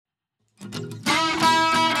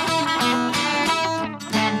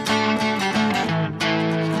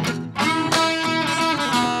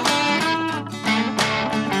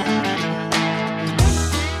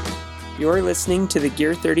You're listening to the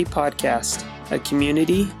Gear 30 podcast, a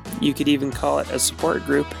community, you could even call it a support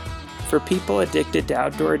group, for people addicted to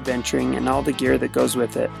outdoor adventuring and all the gear that goes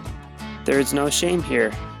with it. There is no shame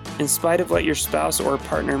here. In spite of what your spouse or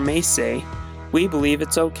partner may say, we believe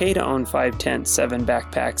it's okay to own 5 tents, 7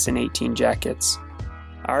 backpacks, and 18 jackets.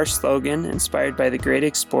 Our slogan, inspired by the great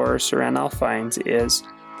explorer Sir Ranulph Fiennes, is,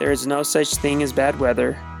 "There is no such thing as bad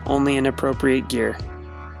weather, only inappropriate gear."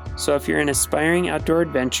 So if you're an aspiring outdoor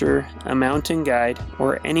adventurer, a mountain guide,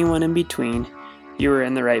 or anyone in between, you are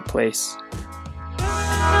in the right place.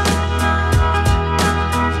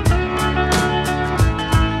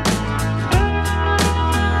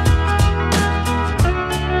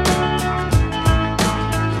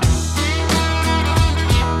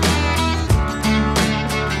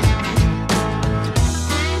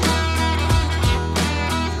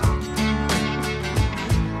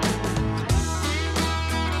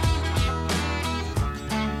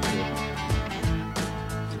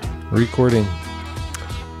 Recording.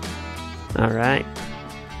 All right.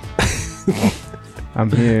 I'm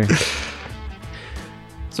here.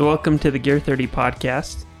 So welcome to the Gear 30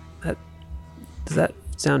 podcast. Does that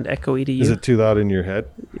sound echoey to you? Is it too loud in your head?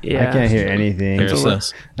 Yeah. I can't hear anything. I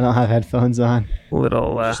don't have headphones on. A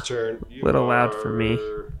little, Just turn. little loud for me.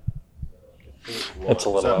 That's a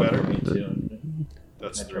little loud better. for me too.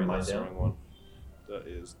 That's Turn mine the down. wrong one. That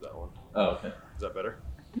is that one. Oh, okay. Is that better?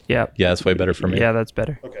 Yeah. Yeah, that's way better for me. Yeah, that's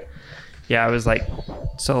better. Okay. Yeah, I was like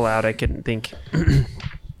so loud I couldn't think.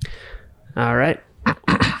 All right.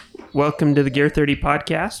 Welcome to the Gear 30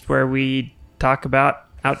 podcast, where we talk about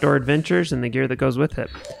outdoor adventures and the gear that goes with it.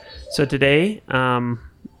 So today,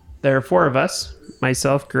 there are 4 of us,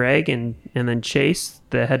 myself, Greg, and then Chase,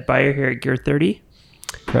 the head buyer here at Gear 30,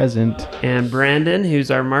 Present. and Brandon, who's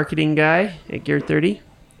our marketing guy at Gear 30,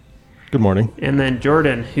 Good morning. and then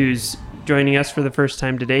Jordan, who's joining us for the first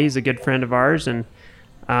time today. He's a good friend of ours and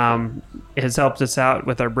has helped us out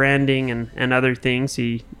with our branding and other things.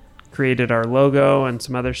 He created our logo and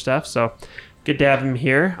some other stuff. So good to have him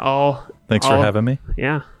here. Thanks for having me.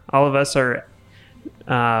 Yeah. All of us are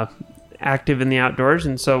active in the outdoors.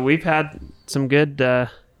 And so we've had some good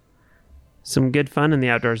fun in the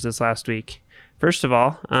outdoors this last week. First of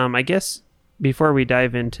all, I guess before we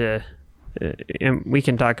dive into and we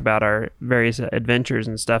can talk about our various adventures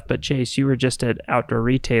and stuff, but Chase, you were just at Outdoor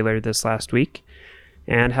Retailer this last week,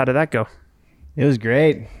 and how did that go? It was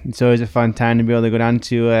great. It's always a fun time to be able to go down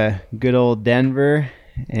to good old Denver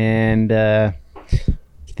and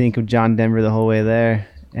think of John Denver the whole way there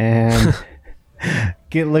and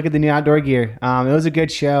look at the new outdoor gear. It was a good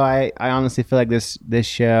show. I honestly feel like this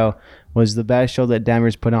show was the best show that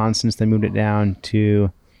Denver's put on since they moved it down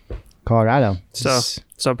to Colorado.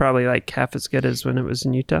 So probably like half as good as when it was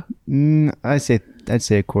in Utah? I'd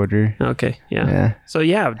say a quarter. Okay, yeah. So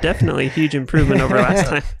yeah, definitely a huge improvement over last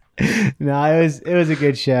time. No, it was a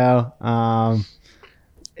good show.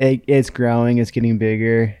 It's growing. It's getting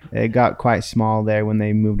bigger. It got quite small there when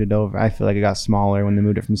they moved it over. I feel like it got smaller when they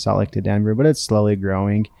moved it from Salt Lake to Denver, but it's slowly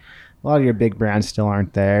growing. A lot of your big brands still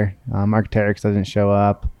aren't there. Arc'teryx doesn't show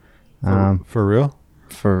up. For real?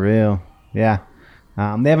 For real, yeah.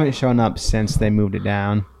 They haven't shown up since they moved it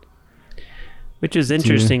down. Which is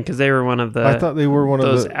interesting because they were one of the. I thought they were one of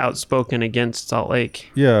those the outspoken against Salt Lake.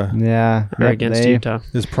 Yeah. Yeah. Or against Utah.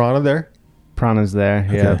 Is Prana there? Prana's there.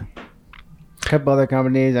 Okay. Yeah. A couple other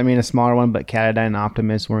companies. I mean, a smaller one, but Catadyne and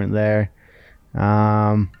Optimus weren't there.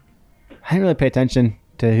 I didn't really pay attention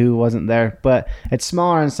to who wasn't there, but it's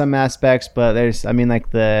smaller in some aspects. But like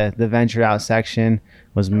the venture out section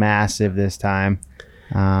was massive this time.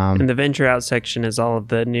 And the venture out section is all of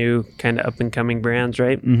the new kind of up and coming brands,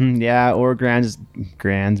 right? Yeah, or brands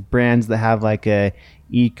that have like a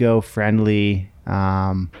eco-friendly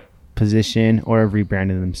position or have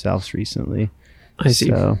rebranded themselves recently. I see.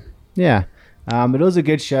 So, yeah. But it was a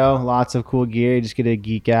good show. Lots of cool gear. You just get to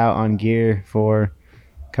geek out on gear for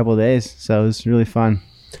a couple of days. So it was really fun.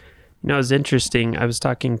 It was interesting. I was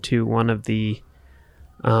talking to one of the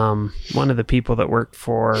people that worked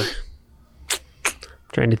for,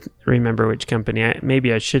 trying to remember which company.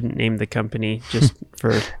 Maybe I shouldn't name the company just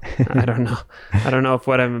for, I don't know. I don't know if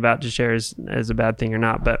what I'm about to share is a bad thing or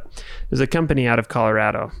not, but there's a company out of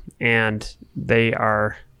Colorado and they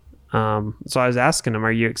are, so I was asking them,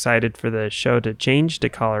 are you excited for the show to change to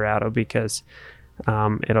Colorado? Because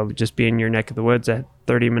it'll just be in your neck of the woods, a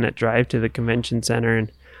 30-minute drive to the convention center.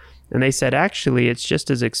 And they said, actually, it's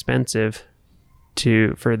just as expensive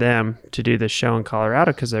for them to do the show in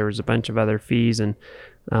Colorado because there was a bunch of other fees and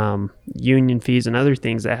union fees and other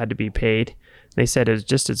things that had to be paid they said it was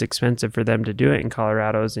just as expensive for them to do it in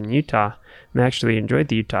Colorado as in Utah. And they actually enjoyed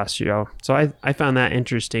the Utah show. So I found that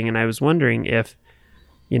interesting. And I was wondering if,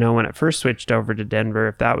 when it first switched over to Denver,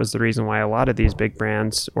 if that was the reason why a lot of these big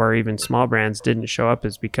brands or even small brands didn't show up,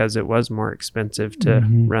 is because it was more expensive to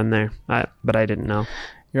run there. But I didn't know.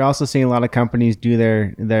 You're also seeing a lot of companies do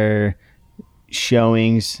their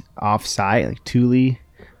showings off-site, like Thule.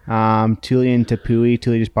 Thule and Tepui.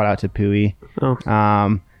 Thule just bought out Tepui.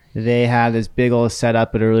 Oh. They had this big old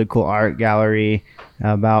setup at a really cool art gallery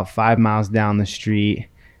about 5 miles down the street.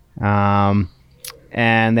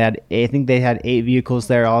 And I think they had 8 vehicles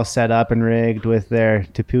there all set up and rigged with their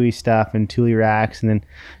Tepui stuff and Thule racks. And then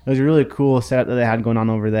it was a really cool setup that they had going on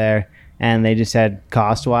over there. And they just said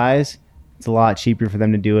cost-wise, it's a lot cheaper for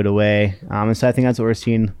them to do it away. And so I think that's what we're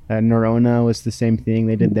seeing. Norona was the same thing.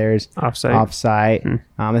 They did theirs off-site.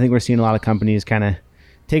 I think we're seeing a lot of companies kind of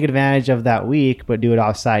take advantage of that week, but do it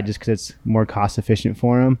off-site just because it's more cost-efficient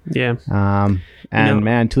for them. Yeah.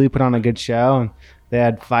 Man, Thule put on a good show. And they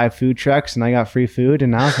had 5 food trucks, and I got free food,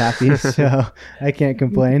 and I was happy. So I can't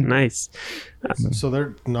complain. Nice. So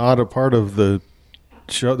they're not a part of the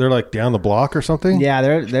show. They're like down the block or something. Yeah,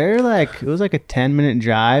 they're like, it was like a 10-minute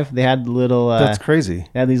drive. They had little. That's crazy.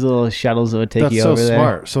 They had these little shuttles that would take That's you so over there.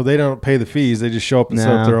 smart. So they don't pay the fees. They just show up and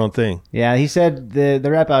set up their own thing. Yeah, he said the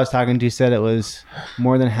rep I was talking to said it was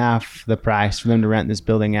more than half the price for them to rent this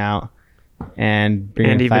building out and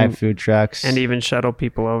bring in 5 food trucks and even shuttle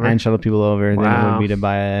people over. Than it would be to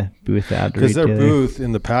buy a booth out. Because their booth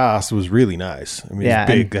in the past was really nice. I mean, it's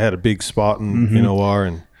big. They had a big spot in OR,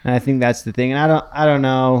 and I think that's the thing. And I don't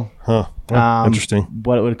know. Interesting.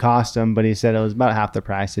 What it would cost them, but he said it was about half the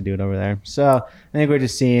price to do it over there. So I think we're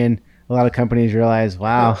just seeing a lot of companies realize,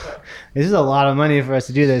 wow, this is a lot of money for us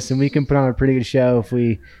to do this, and we can put on a pretty good show if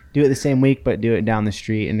we do it the same week, but do it down the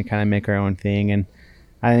street and kind of make our own thing. And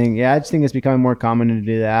I just think it's becoming more common to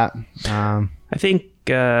do that. I think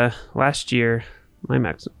last year, my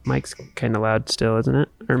mic's kind of loud still, isn't it?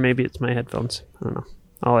 Or maybe it's my headphones. I don't know.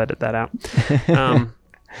 I'll edit that out.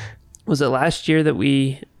 Was it last year that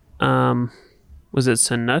we, was it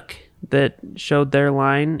Sanuk that showed their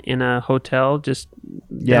line in a hotel just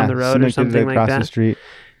down the road or something like that? Across the street.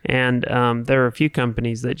 And there were a few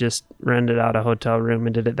companies that just rented out a hotel room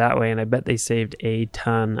and did it that way. And I bet they saved a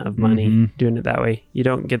ton of money doing it that way. You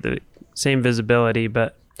don't get the same visibility,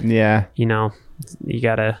 but you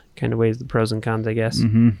got to kind of weigh the pros and cons, I guess.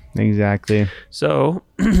 Exactly. So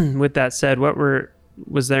with that said,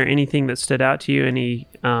 was there anything that stood out to you? Any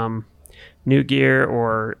new gear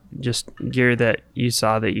or just gear that you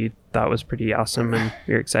saw that you thought was pretty awesome and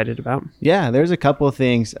you're excited about? Yeah, there's a couple of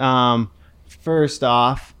things. First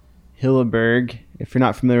off, Hilleberg. If you're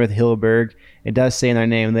not familiar with Hilleberg, it does say in their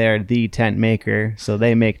name they're the tent maker. So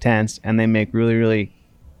they make tents, and they make really, really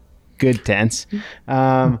good tents.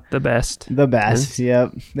 The best. Tents.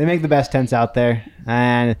 Yep. They make the best tents out there.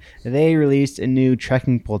 And they released a new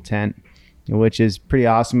trekking pole tent, which is pretty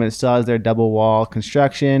awesome. It still has their double wall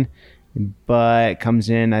construction, but it comes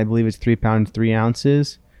in, I believe it's 3 pounds, 3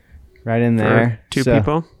 ounces right in there. For 2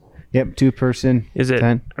 people? Yep, 2-person. Is it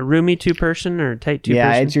tent. A roomy 2-person or a tight 2-person?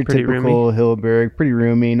 Yeah, it's your pretty typical roomy? Hilleberg. Pretty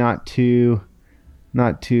roomy, not too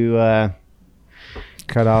cut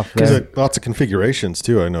off there. There's lots of configurations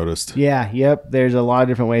too, I noticed. Yeah, yep. There's a lot of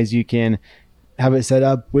different ways you can have it set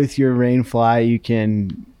up with your Rainfly. You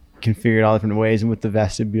can configure it all different ways, and with the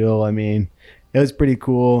vestibule, I mean, it was pretty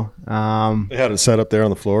cool. They had it set up there on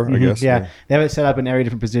the floor, I guess. Yeah, they have it set up in every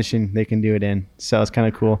different position they can do it in. So it's kind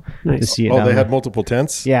of cool to see it. Oh, they had multiple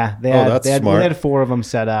tents? Yeah, they had 4 of them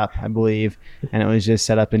set up, I believe, and it was just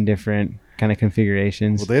set up in different kind of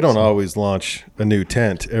configurations. Well, they don't always launch a new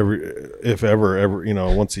tent ever,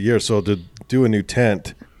 once a year. So to do a new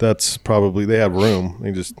tent, that's probably, they have room.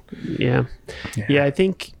 They just Yeah, I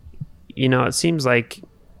think it seems like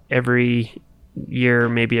every year,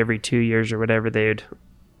 maybe every 2 years or whatever, they would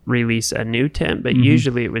release a new tent, but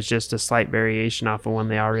usually it was just a slight variation off of one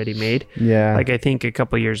they already made. Yeah. Like I think a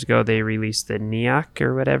couple years ago they released the Nyack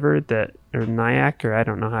or whatever, or Nyack, or I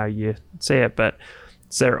don't know how you say it, but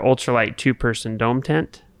it's their ultralight 2-person dome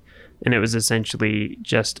tent, and it was essentially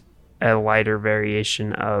just a lighter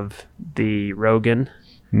variation of the Rogan,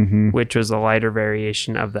 which was a lighter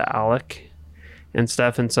variation of the Alec and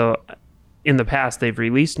stuff. And so in the past they've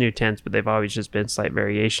released new tents, but they've always just been slight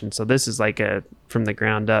variations. So this is like a from the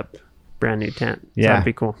ground up brand new tent. So that'd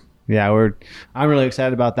be cool. Yeah, I'm really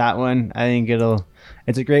excited about that one. I think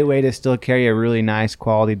it's a great way to still carry a really nice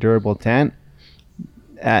quality durable tent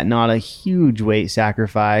at not a huge weight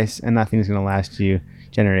sacrifice, and nothing's going to last you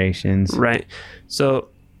generations. Right. So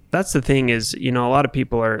that's the thing is, a lot of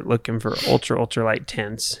people are looking for ultralight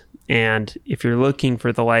tents, And if you're looking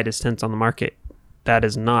for the lightest tents on the market, that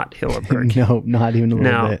is not Hilleberg. No, not even a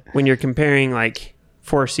little bit. Now, when you're comparing like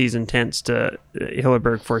four-season tents to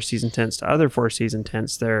Hilleberg four-season tents to other four-season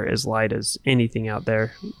tents, they're as light as anything out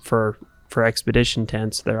there. For expedition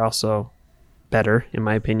tents, they're also better, in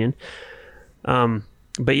my opinion.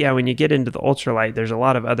 But yeah, when you get into the ultralight, there's a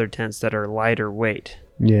lot of other tents that are lighter weight.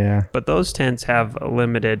 Yeah. But those tents have a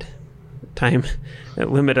limited time, a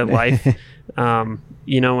limited life. When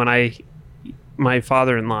my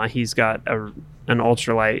father-in-law, he's got an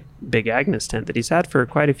ultralight Big Agnes tent that he's had for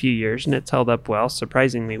quite a few years, and it's held up well,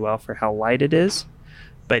 surprisingly well for how light it is.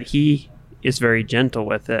 But he is very gentle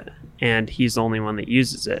with it, and he's the only one that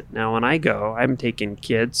uses it. Now, when I go, I'm taking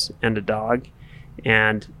kids and a dog,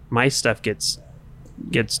 and my stuff gets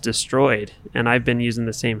destroyed. And I've been using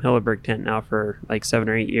the same Hilleberg tent now for like 7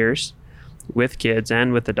 or 8 years with kids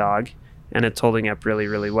and with the dog, and it's holding up really,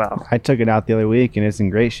 really well. I took it out the other week, and it's in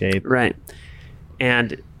great shape. Right.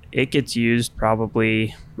 And it gets used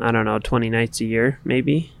probably, 20 nights a year,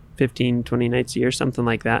 maybe 15, 20 nights a year, something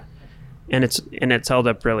like that. And it's held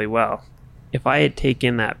up really well. If I had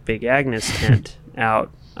taken that Big Agnes tent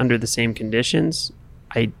out under the same conditions,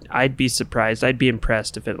 I'd be surprised. I'd be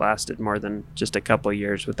impressed if it lasted more than just a couple of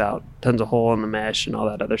years without tons of hole in the mesh and all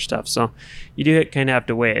that other stuff. So you do kind of have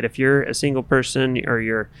to weigh it. If you're a single person or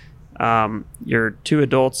you're 2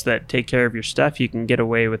 adults that take care of your stuff, you can get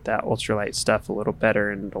away with that ultralight stuff a little better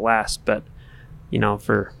and it'll last. But,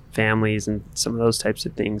 for families and some of those types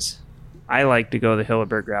of things, I like to go the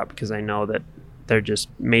Hilleberg route because I know that they're just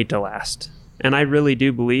made to last. And I really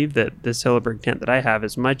do believe that this Hilleberg tent that I have,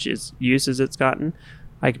 as much as use as it's gotten,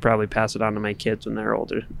 I could probably pass it on to my kids when they're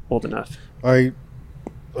old enough. I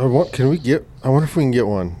wonder if we can get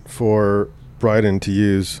one for Bryden to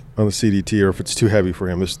use on the CDT, or if it's too heavy for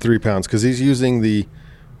him. It's 3 pounds because he's using the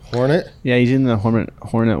Hornet. Yeah, he's using the Hornet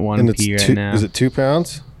 1P right now. Is it 2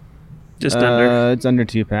 pounds? Just under. It's under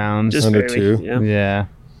 2 pounds. Just under barely, 2. Yeah.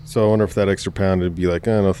 So I wonder if that extra pound would be like,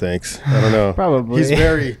 oh no, thanks. I don't know. Probably. He's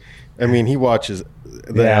very. He watches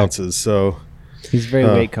the ounces, so he's very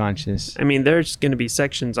weight conscious. There's going to be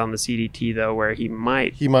sections on the CDT though where he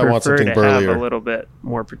might want something to burlier, have a little bit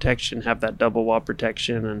more protection, have that double wall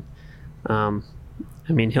protection, and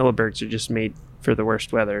Hillebergs are just made for the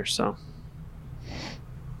worst weather. So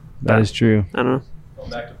that is true. I don't know. Going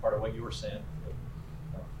back to part of what you were saying.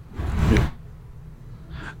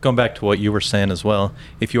 Going back to what you were saying as well,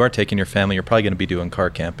 if you are taking your family, you're probably going to be doing car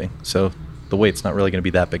camping, so the weight's not really going to be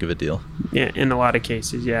that big of a deal. Yeah, in a lot of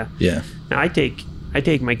cases, yeah. Yeah. Now I take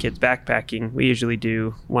my kids backpacking. We usually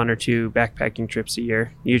do 1 or 2 backpacking trips a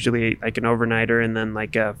year. Usually like an overnighter and then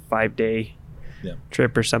like a 5-day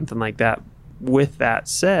trip or something like that. With that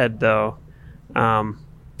said, though,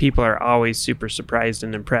 people are always super surprised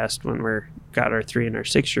and impressed when we're got our 3 and our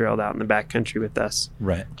 6-year-old out in the backcountry with us.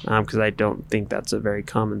 Right. Because I don't think that's a very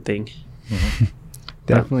common thing. Mm-hmm.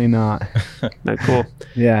 Definitely not. Not cool.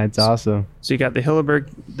 Yeah, it's awesome. So you got the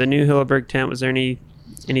new Hilleberg tent. Was there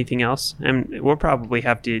anything else? And we'll probably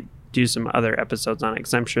have to do some other episodes on it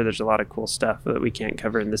because I'm sure there's a lot of cool stuff that we can't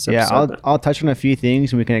cover in this episode. Yeah, I'll touch on a few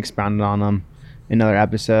things and we can expound on them in other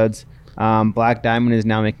episodes. Black Diamond is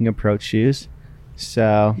now making approach shoes.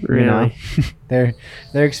 So, really? They're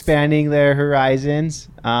expanding their horizons.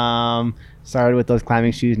 Started with those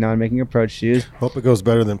climbing shoes, now they're making approach shoes. Hope it goes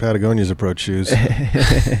better than Patagonia's approach shoes.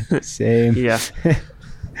 Same. Yeah.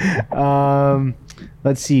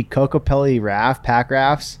 Let's see, Kokopelli pack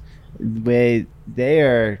rafts.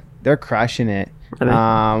 They're crushing it.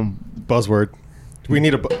 Buzzword. We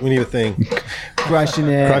need a thing. Crushing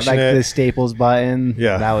it, the Staples button.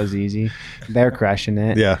 Yeah, that was easy. They're crushing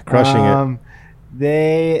it. Yeah, crushing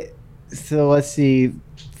it. So let's see,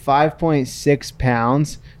 5.6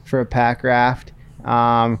 pounds for a pack raft.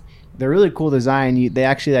 They're really cool design. They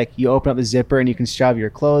actually you open up the zipper and you can shove your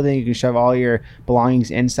clothing, you can shove all your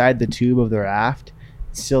belongings inside the tube of the raft,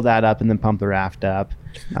 seal that up, and then pump the raft up.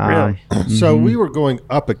 Really? So we were going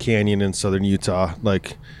up a canyon in southern Utah,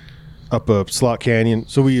 like up a slot canyon.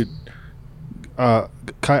 So we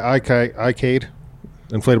Icade,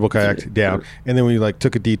 inflatable kayak down, and then we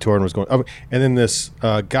took a detour and was going up, and then this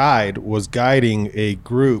guide was guiding a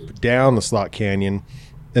group down the slot canyon,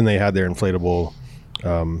 and they had their inflatable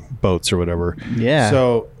boats or whatever. Yeah.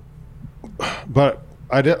 So, but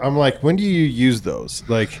I'm like, when do you use those?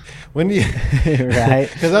 When do you? Right.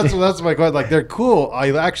 Because that's my question. They're cool.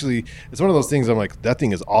 It's one of those things. I'm like, that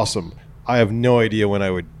thing is awesome. I have no idea when I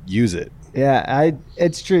would use it. Yeah,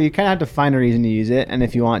 it's true. You kind of have to find a reason to use it, and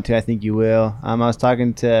if you want to, I think you will. I was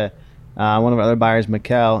talking to one of our other buyers,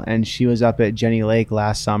 Mikkel, and she was up at Jenny Lake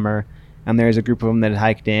last summer, and there's a group of them that had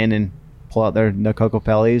hiked in, and pull out their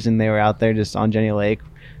Kokopellis, and they were out there just on Jenny Lake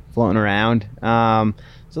floating around.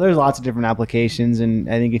 So there's lots of different applications, and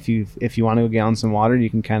I think if you want to go get on some water, you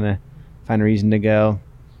can kind of find a reason to go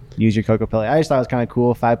use your Kokopelli. I just thought it was kind of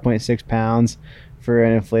cool, 5.6 pounds for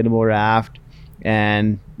an inflatable raft,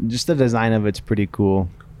 and just the design of it's pretty cool.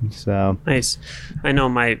 So nice. I know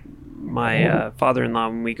my father-in-law,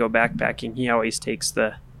 when we go backpacking, he always takes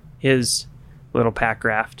his little pack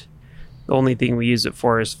raft. The only thing we use it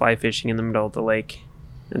for is fly fishing in the middle of the lake.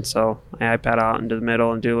 And so I paddle out into the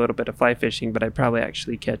middle and do a little bit of fly fishing, but I probably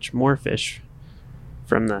actually catch more fish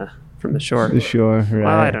from the shore. The shore, right.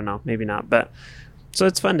 Well, I don't know, maybe not. But so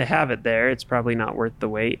it's fun to have it there. It's probably not worth the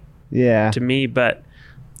wait to me, but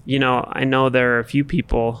I know there are a few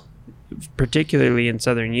people, particularly in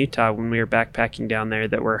southern Utah, when we were backpacking down there,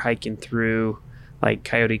 that were hiking through like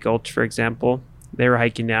Coyote Gulch, for example. They were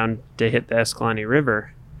hiking down to hit the Escalante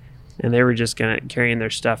River, and they were just carrying their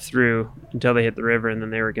stuff through until they hit the river, and then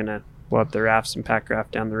they were gonna blow up their rafts and pack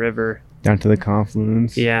raft down the river down to the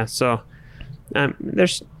confluence. Yeah, so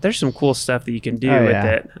there's some cool stuff that you can do with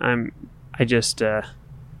it. I just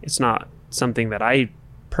it's not something that I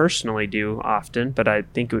personally do often, but I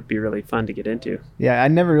think it would be really fun to get into. Yeah, I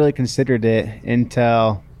never really considered it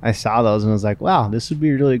until I saw those and was like, wow, this would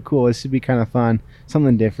be really cool. This would be kind of fun,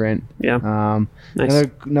 something different. Yeah. Nice.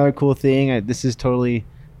 Another cool thing, this is totally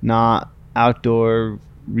not outdoor,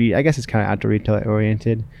 I guess it's kind of outdoor retail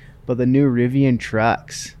oriented, but the new Rivian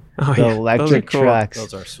trucks. Oh, the electric cool. trucks.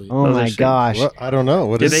 Those are sweet. Oh my gosh. What? I don't know.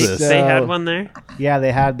 What is this? They had one there? Yeah,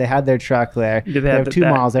 they had their truck there. Did they have two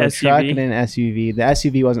models. They have a SUV? truck and an SUV. The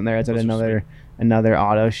SUV wasn't there. It's at another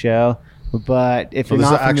auto show. But if you're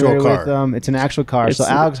not familiar with them, it's an actual car. So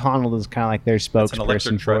Alex Honnold is kind of like their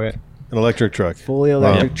spokesperson for it. An electric truck. Fully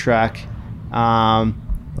electric truck.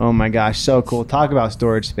 Oh my gosh, so cool. Talk about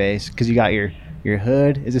storage space, because you got your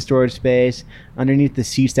hood is a storage space. Underneath the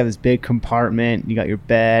seats, they have this big compartment. You got your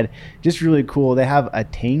bed. Just really cool. They have a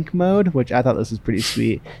tank mode, which I thought this was pretty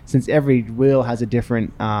sweet, since every wheel has a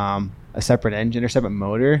different, a separate engine or separate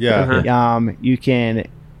motor. Yeah. You can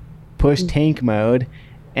push tank mode,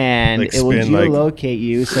 and it will geolocate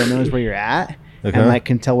you, so it knows where you're at, and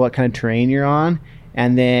can tell what kind of terrain you're on,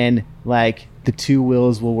 and then the two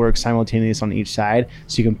wheels will work simultaneously on each side,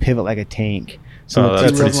 so you can pivot like a tank. So the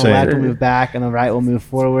two wheels on the left will move back, and the right will move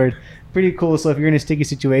forward. Pretty cool. So if you're in a sticky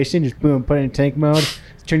situation, just boom, put it in tank mode,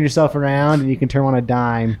 turn yourself around, and you can turn on a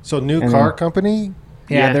dime. So car company?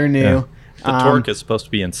 Yeah, they're new. Yeah. The torque is supposed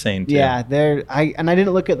to be insane too. Yeah, I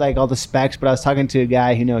didn't look at all the specs, but I was talking to a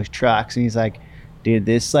guy who knows trucks, and he's like, dude,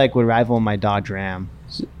 this would rival my Dodge Ram.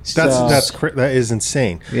 That is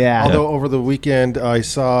insane. Yeah. Although over the weekend I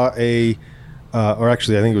saw or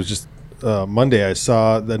actually I think it was just Monday, I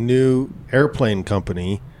saw the new airplane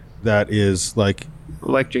company that is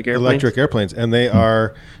electric airplanes, and they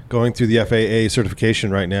are going through the FAA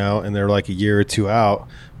certification right now, and they're a year or two out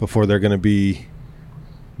before they're going to be.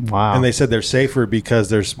 Wow. And they said they're safer because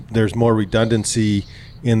there's more redundancy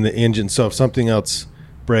in the engine. So if something else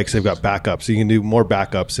breaks, they've got backups. So you can do more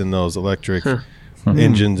backups in those electric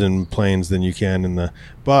engines and planes than you can in the.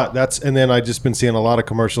 And then I just been seeing a lot of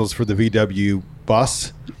commercials for the VW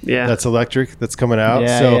bus. Yeah, that's electric. That's coming out.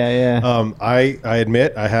 I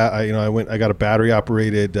admit I got a battery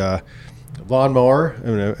operated lawnmower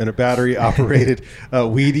and a battery operated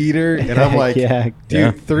weed eater, and I'm like,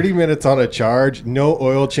 dude, 30 minutes on a charge, no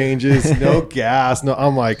oil changes, no gas, no.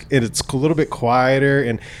 I'm like, it's a little bit quieter,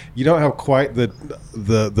 and you don't have quite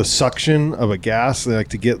the suction of a gas to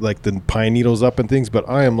get the pine needles up and things. But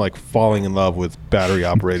I am falling in love with battery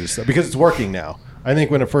operated stuff because it's working now. I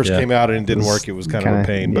think when it first came out and it didn't work, it was kind of a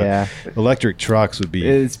pain. But electric trucks would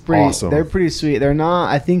be awesome. They're pretty sweet. They're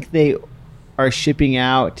not. I think they are shipping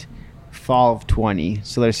out fall of 20,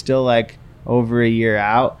 so they're still over a year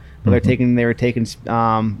out. But they were taking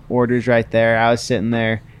orders right there. I was sitting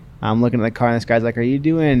there, looking at the car, and this guy's like, "Are you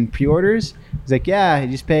doing pre-orders?" He's like, "Yeah,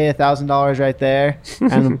 you just pay $1,000 right there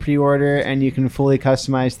and pre-order, and you can fully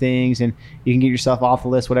customize things, and you can get yourself off the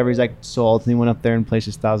list, whatever." He's like, sold. And he went up there and placed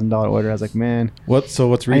his $1,000 order. I was like, man, what's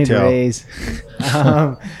retail? I need to raise.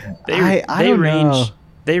 I don't know.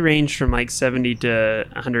 They range from 70 to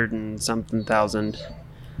 100 and something thousand.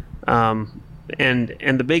 And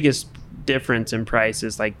the biggest difference in price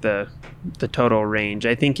is the total range.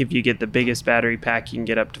 I think if you get the biggest battery pack, you can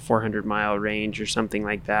get up to 400-mile range or something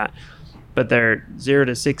like that. But their 0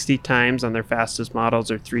 to 60 times on their fastest models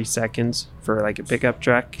are 3 seconds for a pickup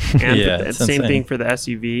truck, and the same thing for the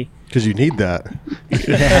SUV. Because you need that.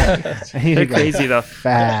 They're crazy though.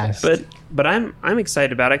 Fast. But I'm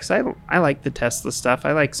excited about it because I like the Tesla stuff.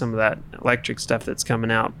 I like some of that electric stuff that's coming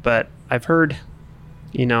out. But I've heard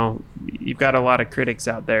you know, you've got a lot of critics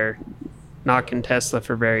out there knocking Tesla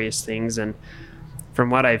for various things, and from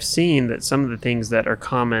what I've seen, that some of the things that are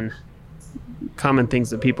common things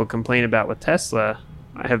that people complain about with Tesla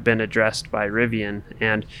have been addressed by Rivian,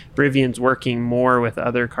 and Rivian's working more with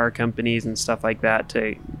other car companies and stuff like that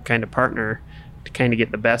to kind of partner to kind of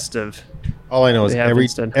get the best of. All I know is They have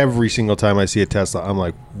instead. every single time I see a Tesla, I'm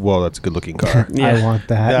like, whoa, that's a good looking car. Yeah. I want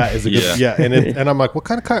that. That is a good, and I'm like, what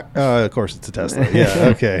kind of car? Of course, it's a Tesla. Yeah,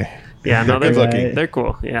 okay. Yeah, no, Good they're looking. They're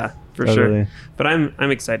cool. Yeah, for Totally. sure. But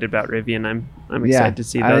I'm excited about Rivian. I'm Yeah, excited to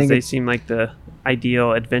see I those. think They it's- seem like the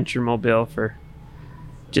ideal adventure mobile for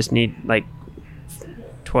just need like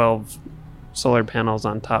 12 solar panels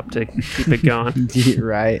on top to keep it going.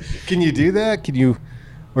 Right. Can you do that? Can you,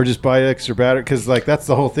 or just buy extra battery? Because like that's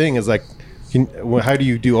the whole thing. Is like, how do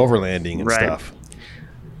you do overlanding and Right. stuff?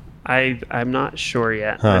 I'm not sure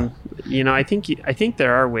yet. Huh. I think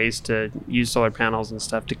there are ways to use solar panels and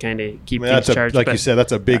stuff to kind of keep I mean, things that's charged. like but you said,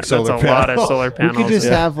 that's a big solar that's a panel. lot of solar We panels. could just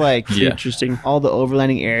Yeah. have like Yeah. Interesting. all the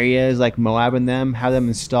overlanding areas, like Moab and them, have them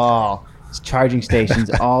install charging stations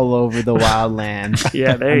all over the wildlands.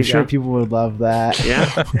 Yeah, there I'm you sure go. people would love that.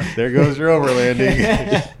 Yeah. There goes your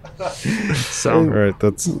overlanding. So All right,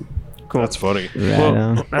 that's cool. that's funny. Right Well,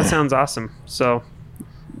 on. that sounds awesome. So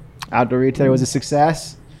Outdoor Retailer was a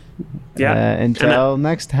success. yeah. Until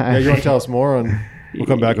next time. Yeah, you want to tell us more on? We'll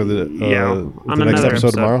come back with it. Yeah, on on the next another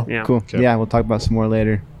episode tomorrow. Yeah. Cool. Okay. Yeah, we'll talk about some more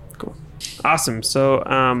later. Awesome. So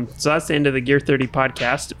so that's the end of the Gear 30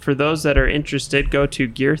 podcast. For those that are interested, go to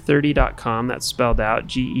gear30.com. That's spelled out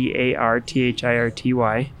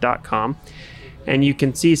GEARTHIRTY.com. And you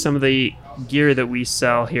can see some of the gear that we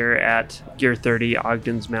sell here at Gear 30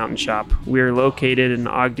 Ogden's Mountain Shop. We're located in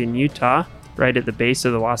Ogden, Utah, right at the base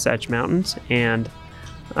of the Wasatch Mountains. And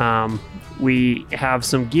we have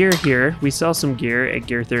some gear here. We sell some gear at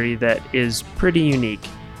Gear 30 that is pretty unique.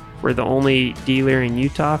 We're the only dealer in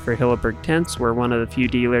Utah for Hilleberg tents. We're one of the few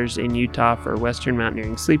dealers in Utah for Western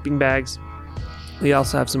Mountaineering sleeping bags. We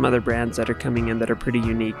also have some other brands that are coming in that are pretty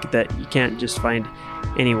unique that you can't just find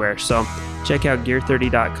anywhere. So check out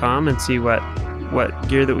gear30.com and see what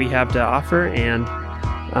gear that we have to offer. And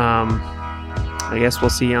I guess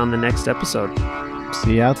we'll see you on the next episode.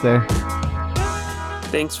 See you out there.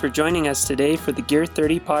 Thanks for joining us today for the Gear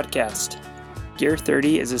 30 podcast. Gear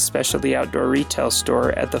 30 is a specialty outdoor retail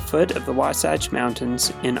store at the foot of the Wasatch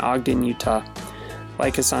Mountains in Ogden, Utah.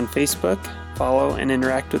 Like us on Facebook, follow and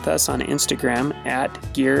interact with us on Instagram at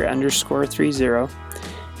gear_30,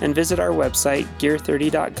 and visit our website,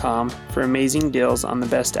 gear30.com, for amazing deals on the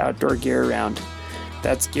best outdoor gear around.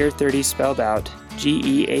 That's Gear 30 spelled out,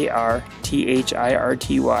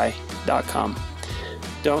 GEARTHIRTY.com.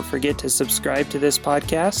 Don't forget to subscribe to this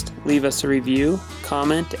podcast, leave us a review,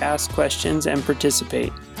 comment, ask questions, and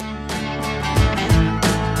participate.